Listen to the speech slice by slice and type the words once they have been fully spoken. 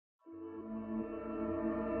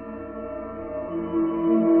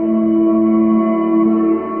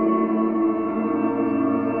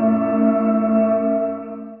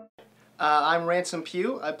Ransom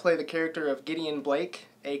Pugh. I play the character of Gideon Blake,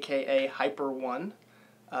 aka Hyper One,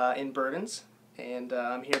 in Burdens. And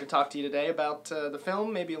I'm here to talk to you today about the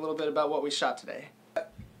film, maybe a little bit about what we shot today.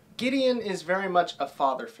 Gideon is very much a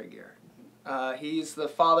father figure. He's the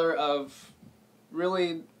father of,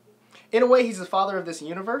 really, in a way he's the father of this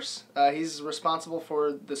universe. He's responsible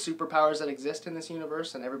for the superpowers that exist in this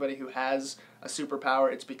universe, and everybody who has a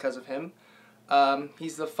superpower, it's because of him.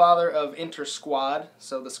 He's the father of Inter-Squad,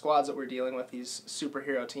 so the squads that we're dealing with, these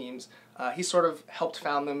superhero teams. He sort of helped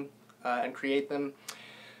found them and create them.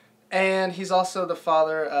 And he's also the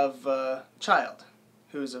father of Child,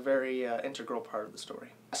 who's a very integral part of the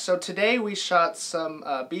story. So today we shot some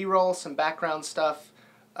B-roll, some background stuff,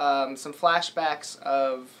 some flashbacks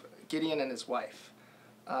of Gideon and his wife.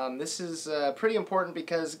 This is pretty important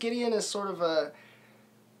because Gideon is sort of a...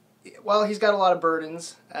 Well, he's got a lot of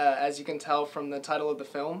burdens, as you can tell from the title of the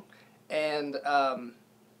film, and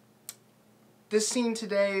this scene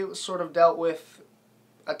today sort of dealt with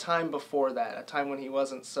a time before that, a time when he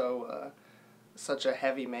wasn't such a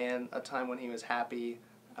heavy man, a time when he was happy,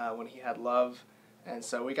 when he had love, and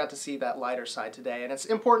so we got to see that lighter side today, and it's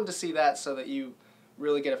important to see that so that you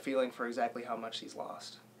really get a feeling for exactly how much he's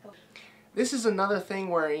lost. This is another thing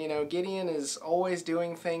where, you know, Gideon is always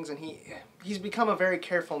doing things, and he's become a very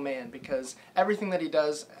careful man because everything that he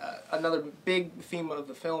does, another big theme of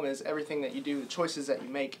the film is everything that you do, the choices that you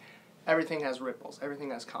make, everything has ripples, everything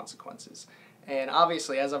has consequences. And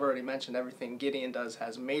obviously, as I've already mentioned, everything Gideon does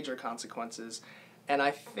has major consequences, and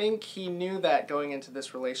I think he knew that going into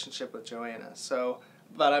this relationship with Joanna. So,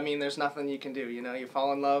 but I mean, there's nothing you can do, you know, you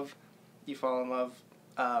fall in love, you fall in love.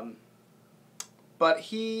 But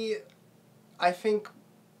he, I think,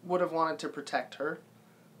 would have wanted to protect her,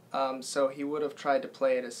 so he would have tried to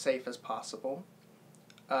play it as safe as possible.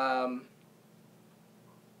 But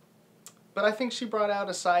I think she brought out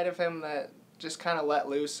a side of him that just kind of let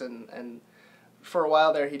loose, and for a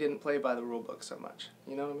while there he didn't play by the rule book so much.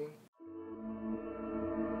 You know what I mean?